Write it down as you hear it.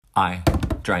I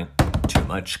drank too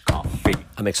much coffee.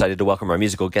 I'm excited to welcome our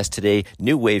musical guest today,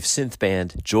 new wave synth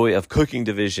band, Joy of Cooking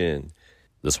Division.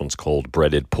 This one's called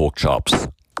Breaded Pork Chops.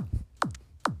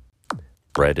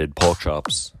 Breaded pork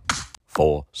chops,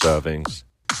 4 servings,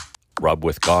 rub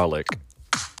with garlic.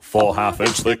 4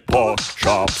 half-inch thick pork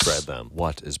chops. Bread them.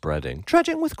 What is breading?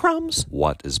 Dredging with crumbs.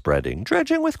 What is breading?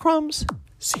 Dredging with crumbs.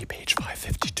 See page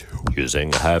 552.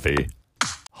 Using a heavy,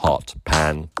 hot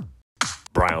pan.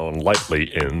 Brown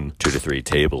lightly in 2 to 3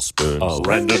 tablespoons of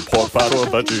rendered pork fat or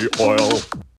veggie oil.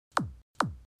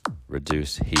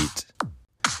 Reduce heat.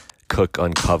 Cook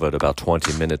uncovered about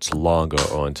 20 minutes longer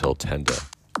or until tender.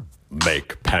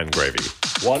 Make pan gravy.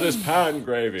 What is pan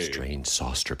gravy? Strained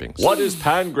sauce drippings. What is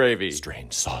pan gravy?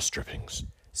 Strained sauce drippings.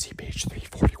 See page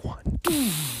 341.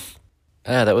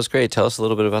 That was great. Tell us a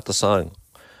little bit about the song.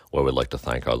 Well, we'd like to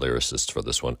thank our lyricists for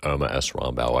this one, Irma S.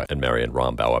 Rombauer and Marion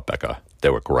Rombauer Becker. They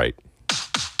were great.